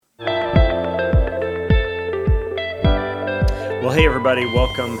Well, hey everybody,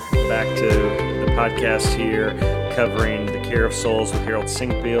 welcome back to the podcast here covering the care of souls with Harold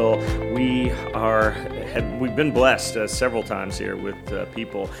Sinkbill. We've been blessed several times here with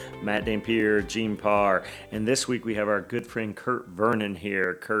people, Matt Dampier, Gene Parr, and this week we have our good friend Kurt Vernon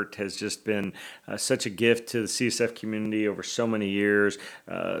here. Kurt has just been such a gift to the CSF community over so many years.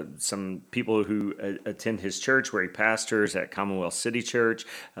 Some people who attend his church where he pastors at Commonwealth City Church.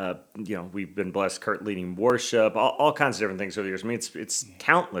 We've been blessed, Kurt leading worship, all kinds of different things over the years. I mean, it's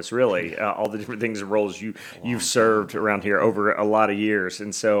countless, really, all the different things and roles you've served around here over a lot of years.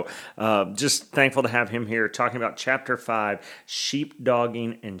 And so just thankful to have him here talking about Chapter 5,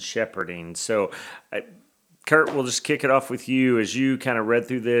 Sheepdogging and Shepherding. So Kurt, we'll just kick it off with you as you kind of read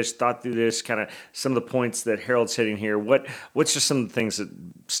through this, thought through this, kind of some of the points that Harold's hitting here. What's just some of the things that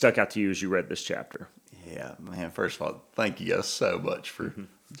stuck out to you as you read this chapter? Yeah, man, first of all, thank you guys so much for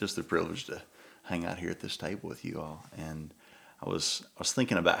just the privilege to hang out here at this table with you all. And I was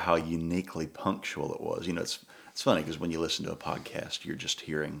thinking about how uniquely punctual it was. You know, it's funny because when you listen to a podcast, you're just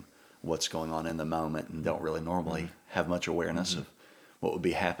hearing what's going on in the moment and don't really normally have much awareness of what would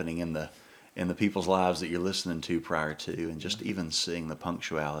be happening in the people's lives that you're listening to prior to, and just even seeing the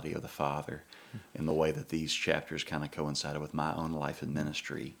punctuality of the Father in the way that these chapters kind of coincided with my own life and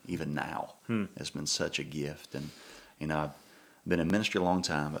ministry, even now, has been such a gift. And, you know, I've been in ministry a long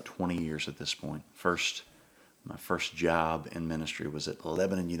time, about 20 years at this point. My first job in ministry was at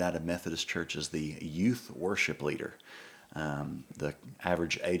Lebanon United Methodist Church as the youth worship leader. The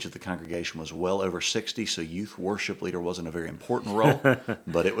average age of the congregation was well over 60, so youth worship leader wasn't a very important role,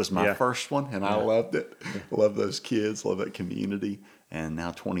 but it was my first one, and I loved it. Love those kids, love that community. And now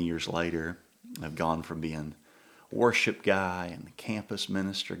 20 years later, I've gone from being worship guy and campus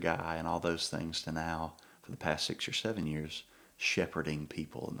minister guy and all those things to now, for the past 6 or 7 years, shepherding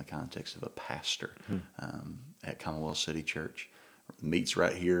people in the context of a pastor at Commonwealth City Church. Meets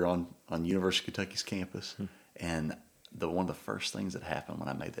right here on University of Kentucky's campus. And one of the first things that happened when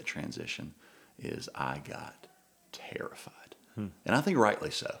I made that transition is I got terrified. And I think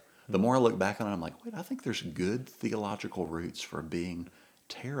rightly so. The more I look back on it, I'm like, wait, I think there's good theological roots for being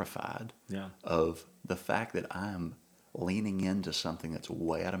terrified of the fact that I'm leaning into something that's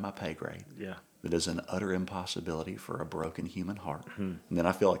way out of my pay grade. Yeah. That is an utter impossibility for a broken human heart. And then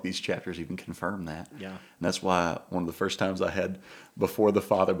I feel like these chapters even confirm that. Yeah. And that's why one of the first times I had before the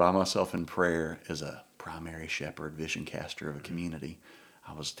Father by myself in prayer as a primary shepherd, vision caster of a community,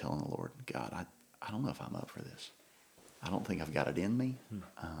 I was telling the Lord, God, I don't know if I'm up for this. I don't think I've got it in me.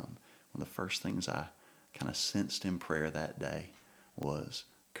 One of the first things I kind of sensed in prayer that day was,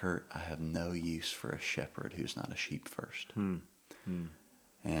 Kurt, I have no use for a shepherd who's not a sheep first.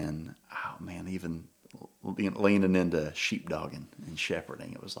 And, oh man, even leaning into sheepdogging and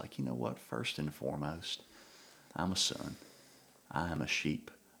shepherding, it was like, you know what? First and foremost, I'm a son. I am a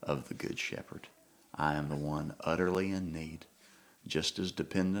sheep of the good shepherd. I am the one utterly in need, just as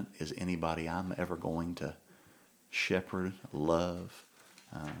dependent as anybody I'm ever going to shepherd, love,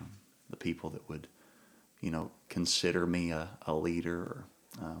 the people that would, consider me a leader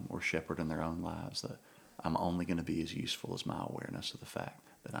or shepherd in their own lives. That I'm only going to be as useful as my awareness of the fact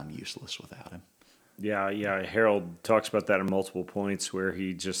that I'm useless without him. Yeah. Harold talks about that in multiple points where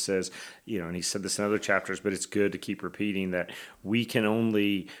he just says, and he said this in other chapters, but it's good to keep repeating that we can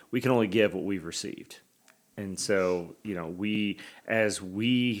only give what we've received. And so, as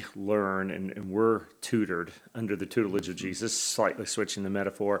we learn and we're tutored under the tutelage of Jesus, slightly switching the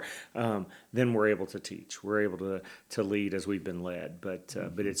metaphor, then we're able to teach. We're able to lead as we've been led. But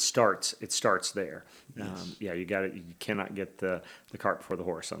it starts there. Yes. You cannot get the cart before the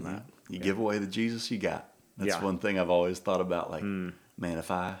horse on that. You give away the Jesus you got. That's one thing I've always thought about. Like, man,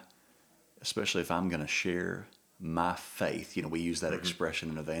 especially if I'm going to share my faith, we use that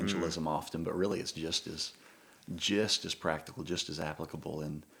expression in evangelism often, but really it's just as practical, just as applicable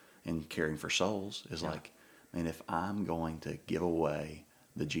in caring for souls is like, man, if I'm going to give away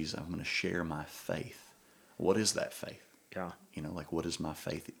the Jesus, I'm going to share my faith. What is that faith? Yeah. What is my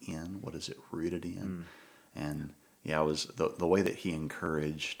faith in? What is it rooted in? And it was the way that he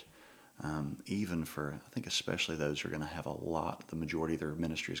encouraged, even for, I think especially those who are going to have the majority of their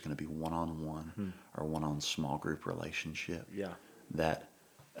ministry is going to be one-on-one or one-on small group relationship. Yeah. That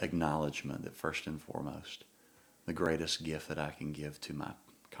acknowledgement that first and foremost, the greatest gift that I can give to my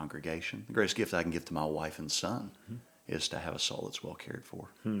congregation, the greatest gift I can give to my wife and son is to have a soul that's well cared for.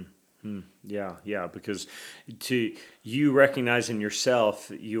 Yeah, because to you recognizing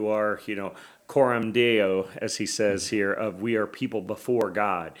yourself, you are, coram Deo, as he says here, of we are people before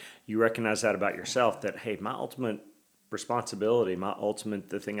God. You recognize that about yourself, that, hey, my ultimate responsibility,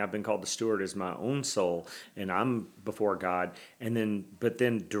 the thing I've been called to steward is my own soul, and I'm before God. But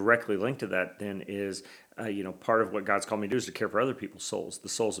then directly linked to that then is, part of what God's called me to do is to care for other people's souls, the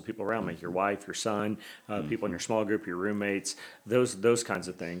souls of people around me, your wife, your son, people in your small group, your roommates, those kinds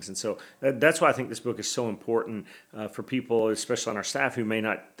of things. And so that's why I think this book is so important for people, especially on our staff, who may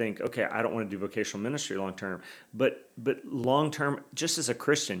not think, okay, I don't want to do vocational ministry long term, but long term, just as a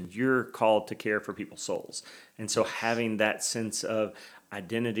Christian, you're called to care for people's souls. And so having that sense of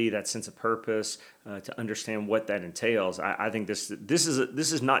identity, that sense of purpose, to understand what that entails, I think this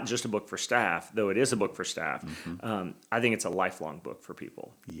is not just a book for staff, though it is a book for staff. I think it's a lifelong book for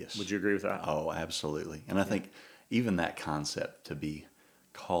people. Yes. Would you agree with that? Oh, absolutely. And I think even that concept, to be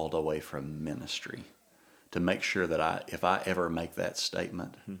called away from ministry, to make sure that if I ever make that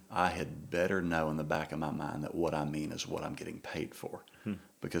statement, I had better know in the back of my mind that what I mean is what I'm getting paid for.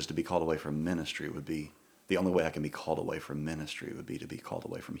 Because to be called away from ministry would be, the only way I can be called away from ministry would be to be called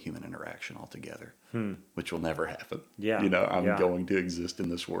away from human interaction altogether, which will never happen. Yeah. I'm going to exist in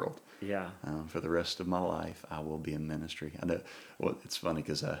this world. Yeah. For the rest of my life, I will be in ministry. I know. Well, it's funny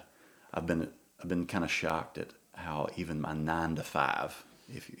because I've been kind of shocked at how even my 9 to 5.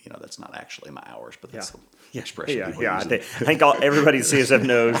 If that's not actually my hours, but that's the expression. I think everybody at CSF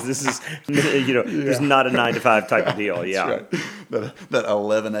knows this is, it's not a 9 to 5 type of deal. Yeah, right. That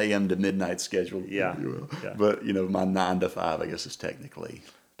 11 a.m. to midnight schedule. Yeah. But my 9 to 5, I guess, is technically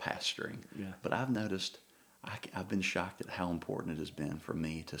pastoring. Yeah. But I've noticed, I've been shocked at how important it has been for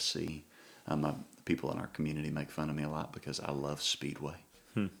me to see people in our community make fun of me a lot because I love Speedway.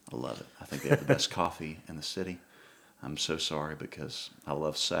 I love it. I think they have the best coffee in the city. I'm so sorry because I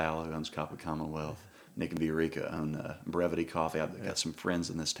love Sal, who owns Copper Commonwealth. Nick and Viorica own Brevity Coffee. I've got some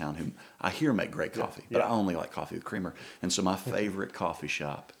friends in this town who I hear make great coffee, but I only like coffee with creamer. And so my favorite coffee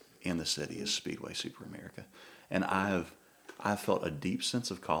shop in the city is Speedway Super America. And I've felt a deep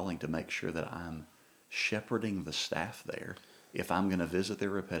sense of calling to make sure that I'm shepherding the staff there. If I'm going to visit there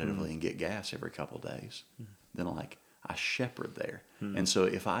repetitively and get gas every couple of days, then I shepherd there. And so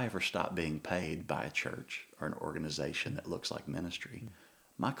if I ever stop being paid by a church or an organization that looks like ministry,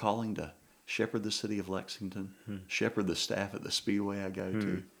 my calling to shepherd the city of Lexington, shepherd the staff at the Speedway I go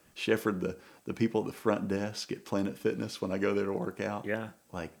to, shepherd the people at the front desk at Planet Fitness when I go there to work out. Yeah.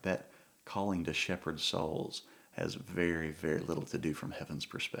 That calling to shepherd souls has very, very little to do from heaven's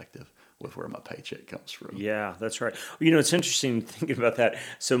perspective with where my paycheck comes from. Yeah, that's right. It's interesting thinking about that.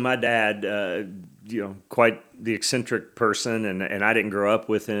 So my dad, quite the eccentric person, and I didn't grow up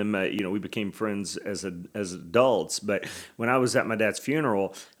with him. We became friends as adults. But when I was at my dad's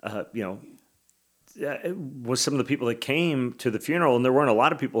funeral, was some of the people that came to the funeral, and there weren't a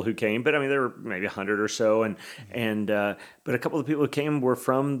lot of people who came, but there were maybe 100 or so, but a couple of the people who came were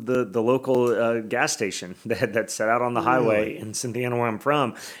from the local gas station that sat out on the highway in Cynthiana, where I'm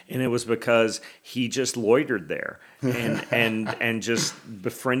from, and it was because he just loitered there and just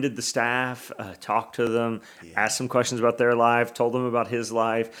befriended the staff, talked to them, asked some questions about their life, told them about his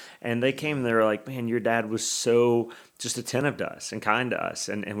life, and they came and they were like, "Man, your dad was so just attentive to us and kind to us,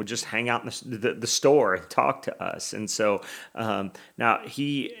 and would just hang out in the store and talk to us." And so now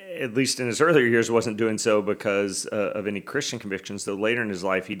he, at least in his earlier years, wasn't doing so because of any Christian convictions, though later in his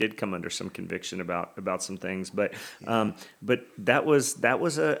life he did come under some conviction about some things. But that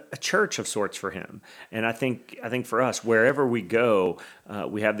was a church of sorts for him. And I think for us, wherever we go,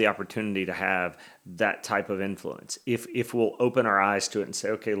 we have the opportunity to have that type of influence. If we'll open our eyes to it and say,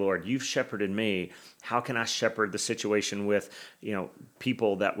 "Okay, Lord, you've shepherded me. How can I shepherd the situation with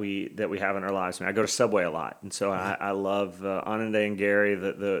people that we have in our lives?" I go to Subway a lot, and so I love Ananda and Gary,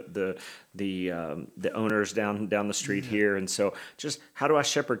 the owners down the street here, and so just how do I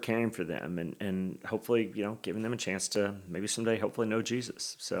shepherd caring for them and hopefully giving them a chance to maybe someday hopefully know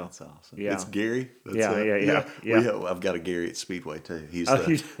Jesus. So that's awesome. Yeah, it's Gary. I've got a Gary at Speedway too. He's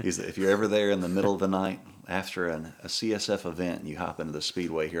if you're ever there in the middle of the night after a CSF event and you hop into the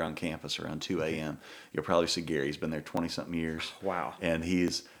Speedway here on campus around 2 a.m., you'll probably see Gary. He's been there 20-something years. Wow. And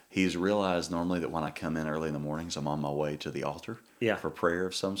he's realized normally that when I come in early in the mornings, I'm on my way to the altar for prayer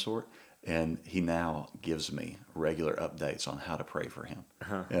of some sort. And he now gives me regular updates on how to pray for him.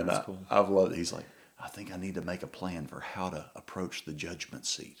 And that's cool. I've loved it. He's like, "I think I need to make a plan for how to approach the judgment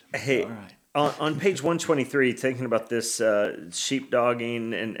seat." Hey, all right. On page 123, thinking about this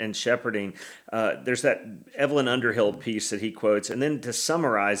sheepdogging and shepherding, there's that Evelyn Underhill piece that he quotes. And then to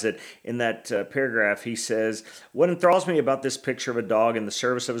summarize it, in that paragraph, he says, "What enthralls me about this picture of a dog in the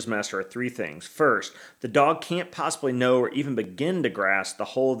service of his master are three things. First, the dog can't possibly know or even begin to grasp the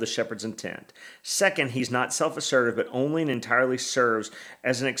whole of the shepherd's intent. Second, he's not self-assertive, but only and entirely serves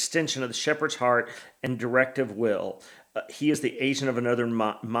as an extension of the shepherd's heart and directive will. He is the agent of another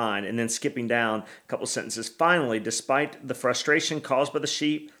mind. And then skipping down a couple sentences. Finally, despite the frustration caused by the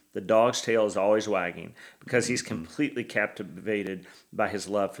sheep, the dog's tail is always wagging because he's completely captivated by his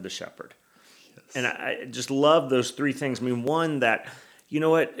love for the shepherd. And I just love those three things. I mean, one, that, you know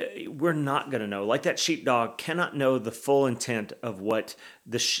what, we're not going to know. Like that sheepdog cannot know the full intent of what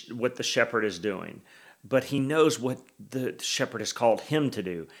the shepherd is doing. But he knows what the shepherd has called him to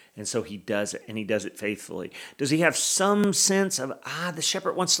do. And so he does it, and he does it faithfully. Does he have some sense of, the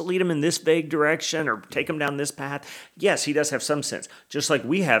shepherd wants to lead him in this vague direction or take him down this path? Yes, he does have some sense. Just like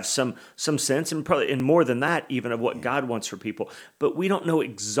we have some sense, and probably and more than that even, of what God wants for people. But we don't know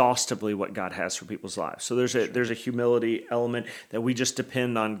exhaustively what God has for people's lives. So there's a humility element that we just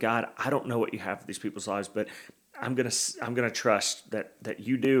depend on God. I don't know what you have for these people's lives, but I'm gonna trust that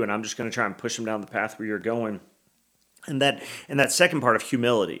you do, and I'm just gonna try and push them down the path where you're going. And that second part of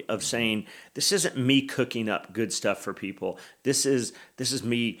humility, of saying, this isn't me cooking up good stuff for people. This is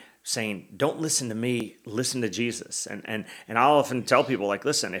me saying, don't listen to me, listen to Jesus. And I often tell people, like,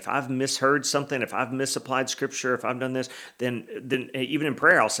 listen, if I've misheard something, if I've misapplied scripture, if I've done this, then even in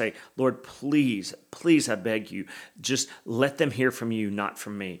prayer, I'll say, Lord, please, I beg you, just let them hear from you, not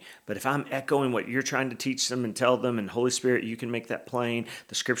from me. But if I'm echoing what you're trying to teach them and tell them, and Holy Spirit, you can make that plain,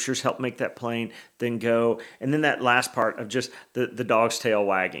 the scriptures help make that plain, then go. And then that last part of just the dog's tail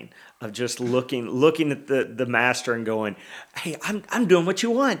wagging, of just looking at the master and going, hey, I'm doing what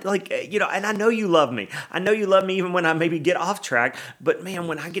you want. Like, and I know you love me. I know you love me even when I maybe get off track. But man,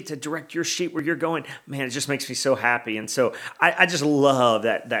 when I get to direct your sheep where you're going, man, it just makes me so happy. And so I just love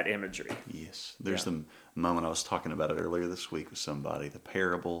that imagery. Yes. There's the moment I was talking about it earlier this week with somebody, the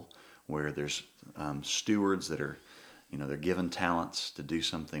parable where there's stewards that are, they're given talents to do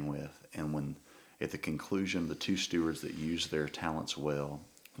something with. And when at the conclusion, the two stewards that use their talents well,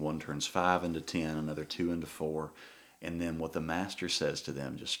 one turns 5 into 10, another 2 into 4. And then what the master says to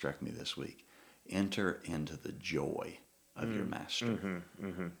them just struck me this week. Enter into the joy of your master. Mm-hmm,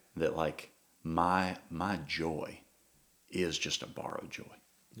 mm-hmm. That like my joy is just a borrowed joy.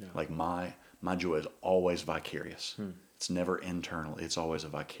 Yeah. Like my joy is always vicarious. It's never internal. It's always a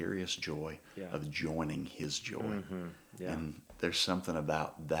vicarious joy of joining his joy. Mm-hmm. Yeah. And there's something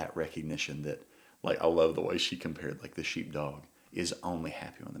about that recognition that, like, I love the way she compared, like, the sheepdog is only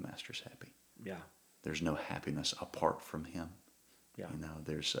happy when the master's happy. Yeah. There's no happiness apart from him. Yeah.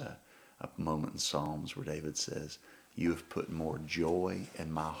 There's a moment in Psalms where David says, you have put more joy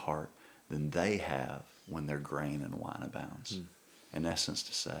in my heart than they have when their grain and wine abounds. In essence,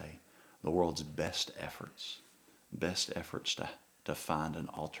 to say, the world's best efforts to find an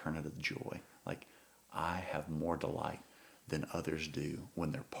alternative joy. Like, I have more delight than others do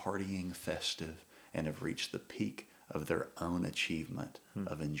when they're partying, festive, and have reached the peak of their own achievement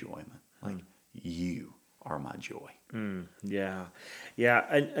of enjoyment. Like, you are my joy. Yeah.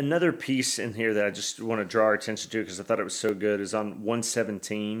 Another piece in here that I just want to draw our attention to, because I thought it was so good, is on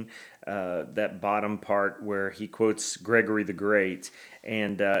 117, that bottom part where he quotes Gregory the Great.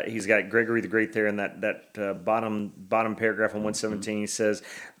 And he's got Gregory the Great there in that bottom paragraph on 117. He says,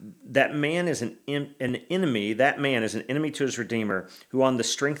 that man is an enemy to his Redeemer, who on the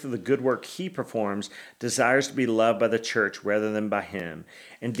strength of the good work he performs desires to be loved by the church rather than by him.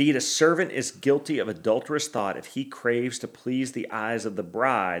 Indeed, a servant is guilty of adulterous thought if he craves to please the eyes of the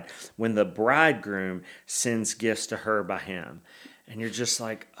bride when the bridegroom sends gifts to her by him. And you're just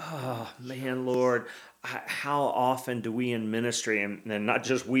like, oh, man, Lord, how often do we in ministry, and not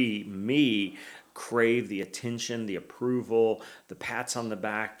just me, crave the attention, the approval, the pats on the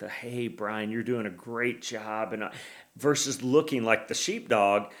back, the, hey, Brian, you're doing a great job, and versus looking like the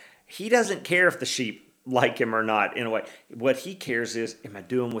sheepdog. He doesn't care if the sheep like him or not, in a way. What he cares is, am I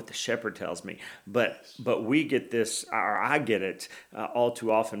doing what the shepherd tells me? But we get this, or I get it all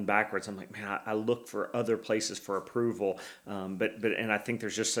too often backwards. I'm like, man, I look for other places for approval, but and I think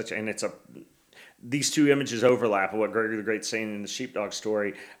there's just these two images overlap of what Gregory the Great's saying in the sheepdog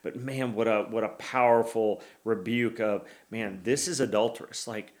story. But man, what a powerful rebuke of, man, this is adulterous.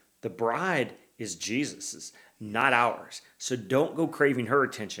 Like, the bride is Jesus's, not ours. So don't go craving her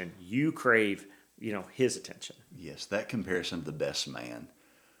attention. You crave, his attention. Yes, that comparison to the best man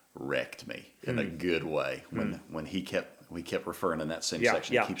wrecked me in a good way. When we kept referring in that same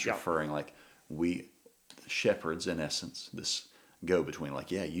section, it keeps referring, like, we shepherds, in essence, this go between,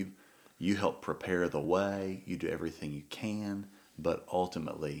 like, you help prepare the way, you do everything you can, but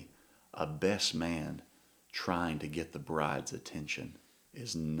ultimately, a best man trying to get the bride's attention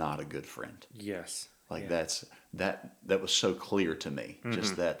is not a good friend. Yes. Like, that was so clear to me.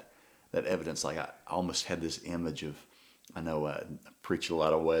 Just that evidence. Like, I almost had this image of I know I preach a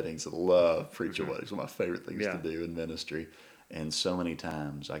lot of weddings. I love preaching weddings. One of my favorite things Yeah. to do in ministry. And so many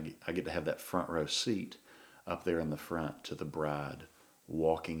times I get to have that front row seat up there in the front to the bride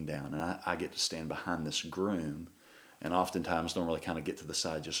walking down. And I get to stand behind this groom, and oftentimes normally kind of get to the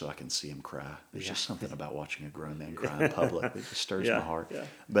side just so I can see him cry. There's just something about watching a grown man cry in public that just stirs my heart. Yeah.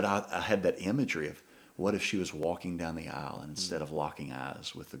 But I had that imagery of what if she was walking down the aisle, and instead of locking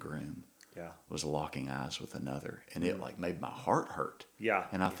eyes with the groom, Yeah. was locking eyes with another, and it like made my heart hurt. Yeah.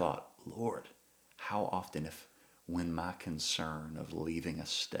 And I thought, Lord, how often when my concern of leaving a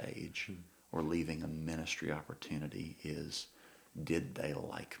stage or leaving a ministry opportunity is, did they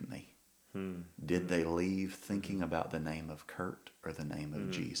like me? Did they leave thinking about the name of Kurt or the name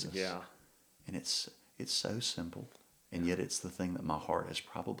of Jesus? Yeah. And it's so simple, and yet it's the thing that my heart is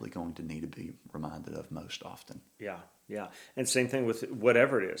probably going to need to be reminded of most often. Yeah, yeah. And same thing with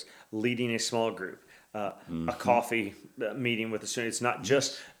whatever it is, leading a small group, a coffee meeting with a student. It's not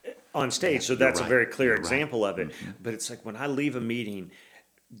just on stage, so that's right. a very clear You're example right. of it. But it's like when I leave a meeting,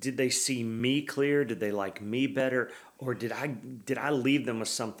 did they see me clear? Did they like me better? Or did I leave them with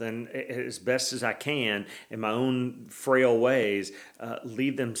something as best as I can in my own frail ways,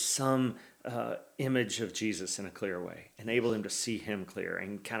 leave them some image of Jesus in a clear way, enable them to see him clear,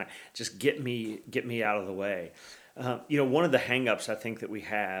 and kind of just get me out of the way. One of the hang-ups I think that we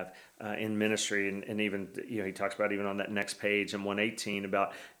have in ministry, and even, he talks about even on that next page in 118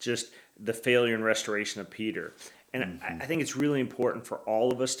 about just the failure and restoration of Peter. And I think it's really important for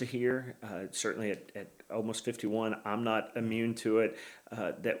all of us to hear, certainly at almost 51, I'm not immune to it,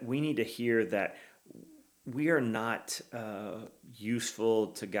 that we need to hear that we are not useful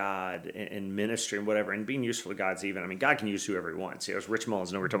to God in ministry and whatever, and being useful to God's even. I mean, God can use whoever he wants. It was Rich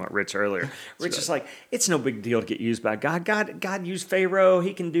Mullins. We were talking about Rich earlier. Rich is like, it's no big deal to get used by God. God used Pharaoh.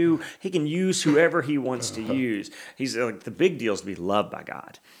 He can use whoever he wants to use. He's like, the big deal is to be loved by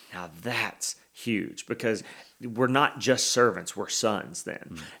God. Now that's huge, because we're not just servants, we're sons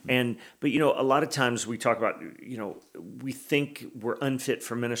then. But a lot of times we talk about, we think we're unfit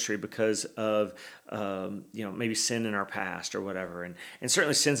for ministry because of maybe sin in our past or whatever, and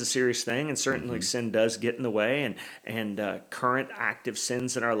certainly sin's a serious thing, and certainly sin does get in the way, and current active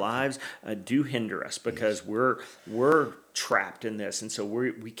sins in our lives do hinder us, because we're trapped in this, and so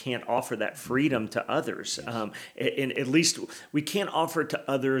we can't offer that freedom to others. And at least we can't offer it to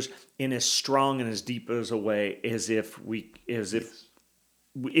others in as strong and as deep as a way as if we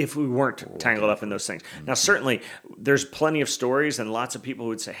weren't tangled up in those things. Now, certainly, there's plenty of stories and lots of people who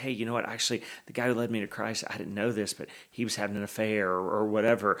would say, hey, you know what, actually, the guy who led me to Christ, I didn't know this, but he was having an affair or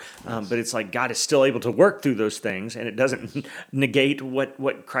whatever. But it's like God is still able to work through those things, and it doesn't negate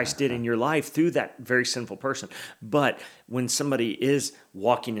what Christ did in your life through that very sinful person. But when somebody is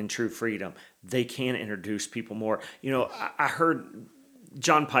walking in true freedom, they can introduce people more. I heard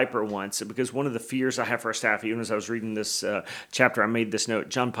John Piper once, because one of the fears I have for our staff, even as I was reading this chapter, I made this note.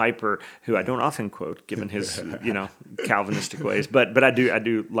 John Piper, who I don't often quote, given his Calvinistic ways, but I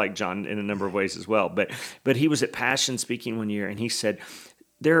do like John in a number of ways as well. But he was at Passion speaking one year, and he said,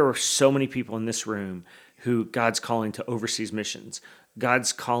 there are so many people in this room who God's calling to overseas missions.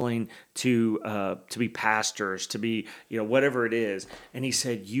 God's calling to be pastors, to be whatever it is. And he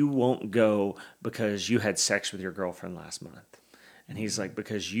said, you won't go because you had sex with your girlfriend last month. And he's like,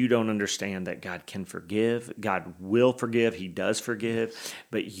 because you don't understand that God can forgive, God will forgive, he does forgive,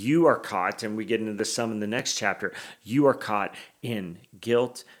 but you are caught, and we get into this some in the next chapter, you are caught in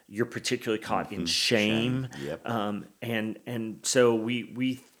guilt, you're particularly caught in shame. Yep. And so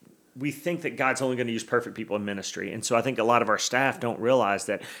we think that God's only going to use perfect people in ministry. And so I think a lot of our staff don't realize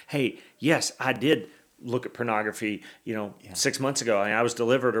that, hey, yes, I did look at pornography, 6 months ago. I was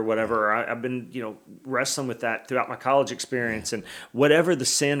delivered or whatever. Or I've been, wrestling with that throughout my college experience, and whatever the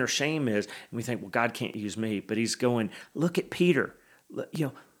sin or shame is. And we think, well, God can't use me, but he's going, look at Peter.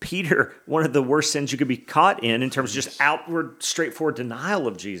 Peter, one of the worst sins you could be caught in terms of just outward, straightforward denial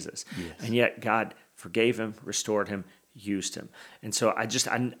of Jesus. Yes. And yet God forgave him, restored him, used him. And so I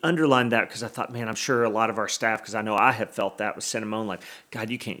underlined that because I thought, man, I'm sure a lot of our staff, because I know I have felt that with sin in my own life.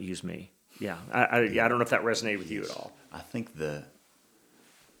 God, you can't use me. Yeah, I don't know if that resonated with you at all. I think the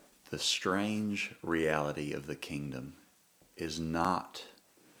strange reality of the kingdom is not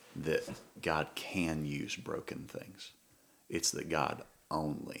that God can use broken things. It's that God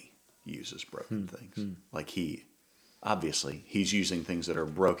only uses broken things. Like he's using things that are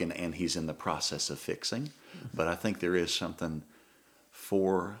broken, and he's in the process of fixing. But I think there is something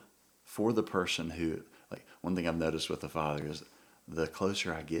for the person who, like, one thing I've noticed with the Father is the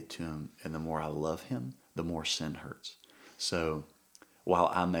closer I get to him and the more I love him, the more sin hurts. So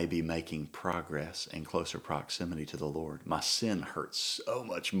while I may be making progress and closer proximity to the Lord, my sin hurts so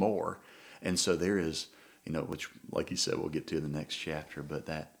much more. And so there is, which, like you said, we'll get to in the next chapter, but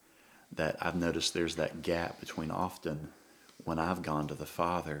that I've noticed there's that gap between often when I've gone to the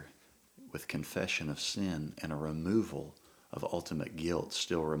Father with confession of sin and a removal of ultimate guilt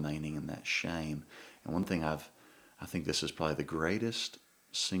still remaining in that shame. And one thing I think this is probably the greatest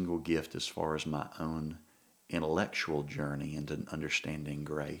single gift as far as my own intellectual journey into understanding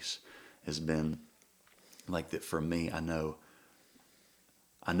grace has been like that for me. I know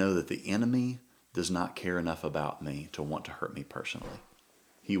that the enemy does not care enough about me to want to hurt me personally.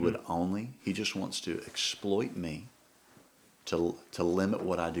 He just wants to exploit me to limit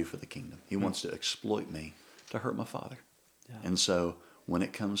what I do for the kingdom. He wants to exploit me to hurt my Father. Yeah. And so when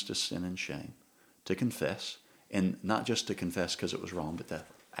it comes to sin and shame, to confess, and not just to confess because it was wrong, but to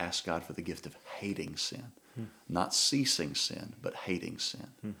ask God for the gift of hating sin. Not ceasing sin, but hating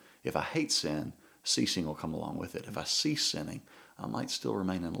sin. If I hate sin, ceasing will come along with it. If I cease sinning, I might still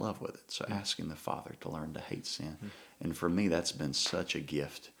remain in love with it. So asking the Father to learn to hate sin. And for me, that's been such a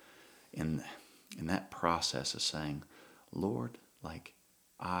gift in that process of saying, Lord, like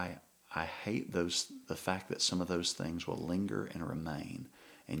I hate the fact that some of those things will linger and remain,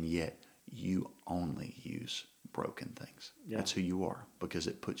 and yet you only use broken things. Yeah. That's who you are, because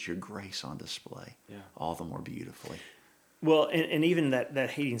it puts your grace on display all the more beautifully. Well, and even that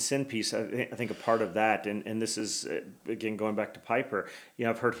hating sin piece, I think a part of that, and this is, again, going back to Piper,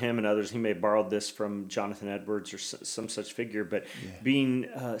 I've heard him and others, he may have borrowed this from Jonathan Edwards or some such figure, but being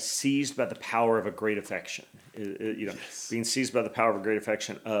seized by the power of a great affection, being seized by the power of a great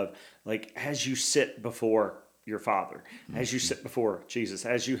affection of, like, as you sit before your Father, as you sit before Jesus,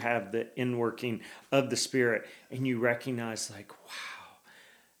 as you have the inworking of the Spirit, and you recognize, like, wow,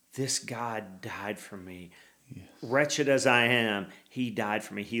 this God died for me. Yes. Wretched as I am, He died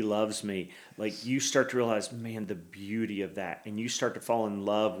for me. He loves me. Like, you start to realize, man, the beauty of that. And you start to fall in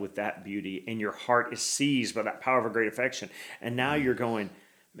love with that beauty. And your heart is seized by that power of a great affection. And now you're going,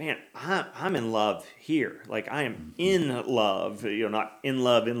 man, I'm in love here. Like, I am in love. Not in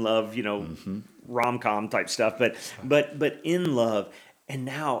love, rom-com type stuff, but in love. And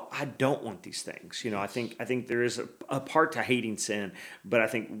now I don't want these things. I think there is a part to hating sin, but I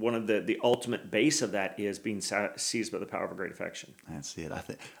think one of the ultimate base of that is being seized by the power of a great affection. That's it. I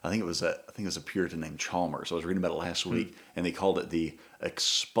think it was a Puritan named Chalmers. I was reading about it last week, and they called it the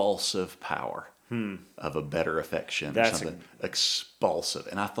expulsive power of a better affection. That's something expulsive.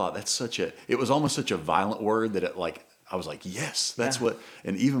 And I thought it was almost such a violent word that I was like, yes, that's what.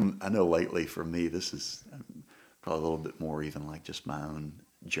 And even I know lately for me, this is probably a little bit more even like just my own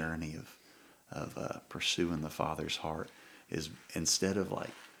journey of pursuing the Father's heart is, instead of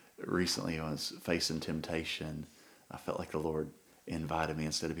like recently I was facing temptation, I felt like the Lord invited me,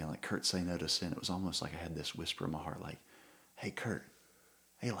 instead of being like, Kurt, say no to sin. It was almost like I had this whisper in my heart like, hey, Kurt,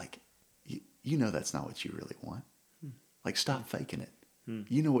 hey, like, you know that's not what you really want. Like, stop faking it.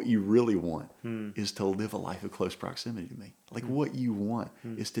 You know what you really want is to live a life of close proximity to me. Like, what you want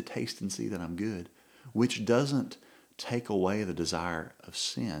is to taste and see that I'm good, which doesn't take away the desire of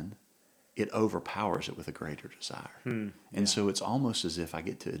sin. It overpowers it with a greater desire. And so it's almost as if I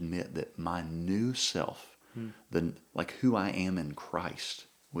get to admit that my new self, like who I am in Christ,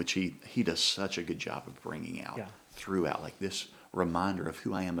 which he does such a good job of bringing out throughout, like this reminder of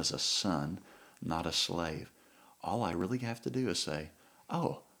who I am as a son, not a slave. All I really have to do is say,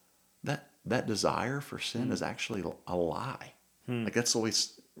 oh, that desire for sin is actually a lie. Like, that's the way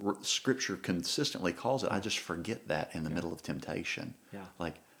Scripture consistently calls it. I just forget that in the middle of temptation.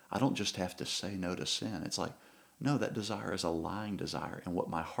 Like, I don't just have to say no to sin. It's like, no, that desire is a lying desire. And what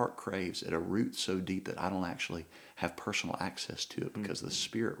my heart craves at a root so deep that I don't actually have personal access to it because the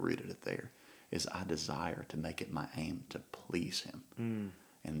Spirit rooted it there, is I desire to make it my aim to please Him.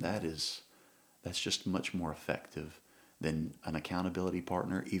 And that's just much more effective than an accountability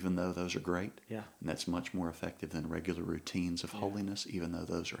partner, even though those are great. And that's much more effective than regular routines of holiness, even though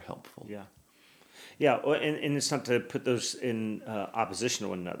those are helpful. And it's not to put those in opposition to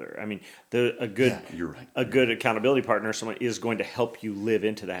one another. I mean, a good accountability partner, someone is going to help you live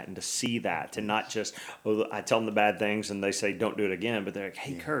into that and to see that, and not just, I tell them the bad things and they say, don't do it again. But they're like,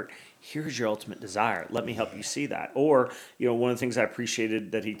 hey, Kurt, here's your ultimate desire. Let me help you see that. Or, one of the things I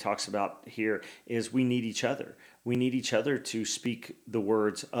appreciated that he talks about here is we need each other. We need each other to speak the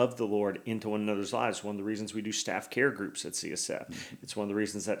words of the Lord into one another's lives. One of the reasons we do staff care groups at CSF. It's one of the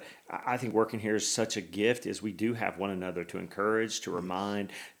reasons that I think working here is such a gift, is we do have one another to encourage, to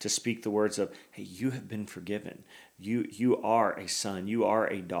remind, to speak the words of, hey, you have been forgiven. you are a son, you are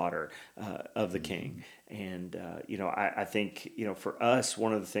a daughter of the King. And, I think, for us,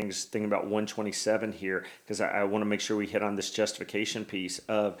 one of the things, thinking about 127 here, because I want to make sure we hit on this justification piece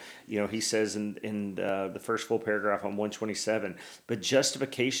of, he says in the first full paragraph on 127, but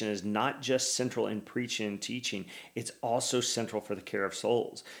justification is not just central in preaching and teaching, it's also central for the care of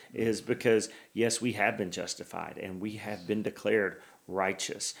souls, is because, yes, we have been justified and we have been declared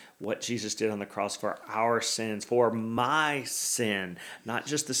righteous. What Jesus did on the cross for our sins, for my sin, not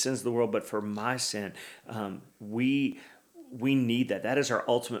just the sins of the world, but for my sin. We need that. That is our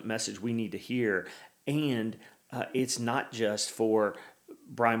ultimate message we need to hear. And it's not just for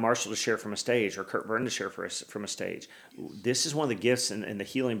Brian Marshall to share from a stage or Kurt Vernon to share from a stage. This is one of the gifts and the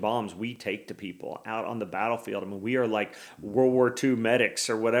healing balms we take to people out on the battlefield. I mean, we are like World War II medics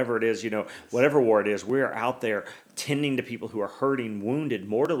or whatever it is, whatever war it is. We are out there tending to people who are hurting, wounded,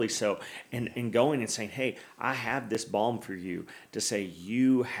 mortally so, and going and saying, hey, I have this balm for you to say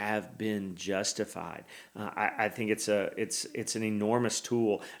you have been justified. I think it's an enormous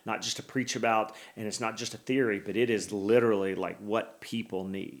tool, not just to preach about, and it's not just a theory, but it is literally like what people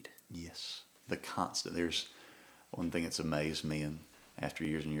need. Yes, the constant. There's one thing that's amazed me, and after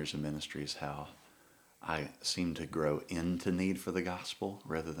years and years of ministry, is how I seem to grow into need for the gospel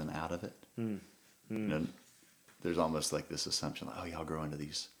rather than out of it. There's almost like this assumption, like, oh, y'all grow into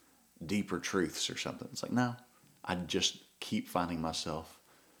these deeper truths or something. It's like, no, I just keep finding myself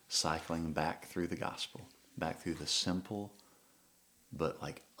cycling back through the gospel, back through the simple but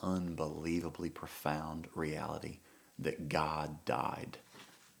like unbelievably profound reality that God died.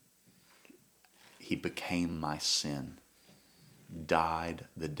 He became my sin, died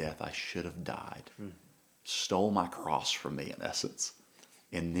the death I should have died, stole my cross from me in essence,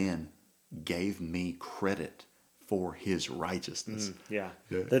 and then gave me credit for his righteousness.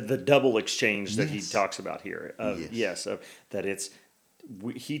 The double exchange that he Yes. talks about here. Yes. That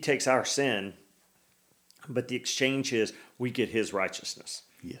he takes our sin, but the exchange is we get his righteousness.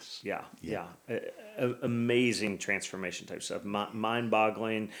 Yes. Yeah. Amazing transformation type stuff.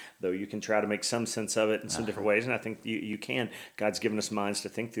 Mind-boggling, though you can try to make some sense of it in some different ways, and I think you can. God's given us minds to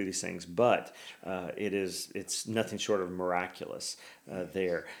think through these things, but it's nothing short of miraculous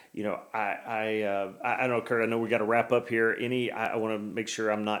there. I don't know, Kurt. I know we got to wrap up here. I want to make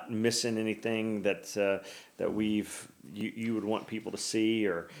sure I'm not missing anything that you would want people to see,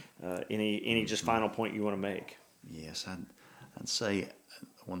 or any just final point you want to make. Yes, I'd say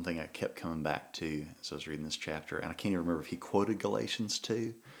one thing I kept coming back to as I was reading this chapter, and I can't even remember if he quoted Galatians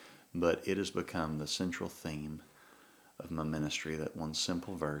 2, but it has become the central theme of my ministry, that one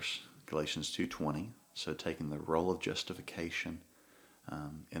simple verse, Galatians 2:20. So taking the role of justification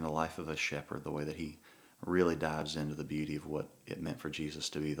in the life of a shepherd, the way that he really dives into the beauty of what it meant for Jesus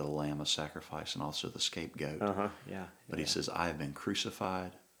to be the lamb of sacrifice and also the scapegoat. But he says, I have been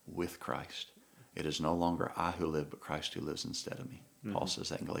crucified with Christ. It is no longer I who live, but Christ who lives instead of me. Paul says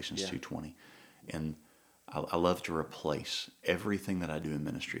that in Galatians 2:20. And I love to replace everything that I do in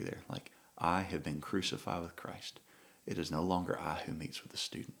ministry there. Like, I have been crucified with Christ. It is no longer I who meets with the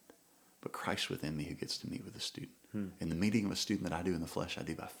student, but Christ within me who gets to meet with the student. In the meeting of a student that I do in the flesh, I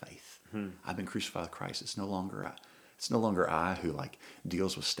do by faith. I've been crucified with Christ. It's no longer I who like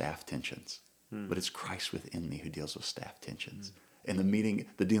deals with staff tensions, but it's Christ within me who deals with staff tensions. In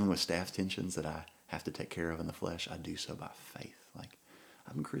the dealing with staff tensions that I have to take care of in the flesh, I do so by faith. Like,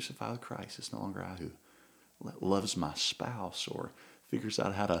 I've been crucified with Christ. It's no longer I who loves my spouse or figures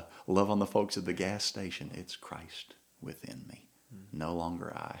out how to love on the folks at the gas station. It's Christ within me. No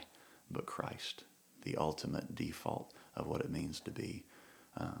longer I, but Christ, the ultimate default of what it means to be.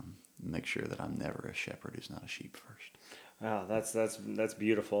 Make sure that I'm never a shepherd who's not a sheep first. Wow, that's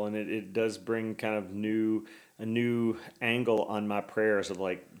beautiful, and it does bring kind of a new angle on my prayers of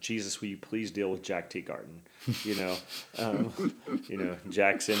like, Jesus, will you please deal with Jack Teagarden?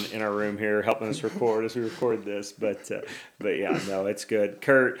 Jack's in our room here helping us record as we record this, but yeah, no, it's good.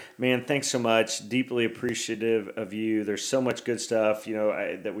 Kurt, man, thanks so much. Deeply appreciative of you. There's so much good stuff,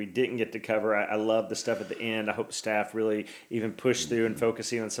 that we didn't get to cover. I love the stuff at the end. I hope staff really even push through and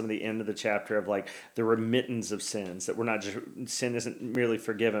focusing on some of the end of the chapter of like the remittance of sins, that we're not just, sin isn't merely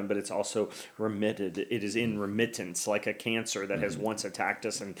forgiven, but it's also remitted. It is in remittance, like a cancer that has once attacked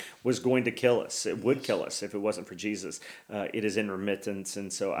us and was going to kill us. It would kill us if it wasn't for Jesus. It is in remittance.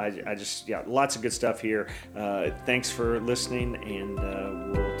 And so I just, lots of good stuff here. Thanks for listening, and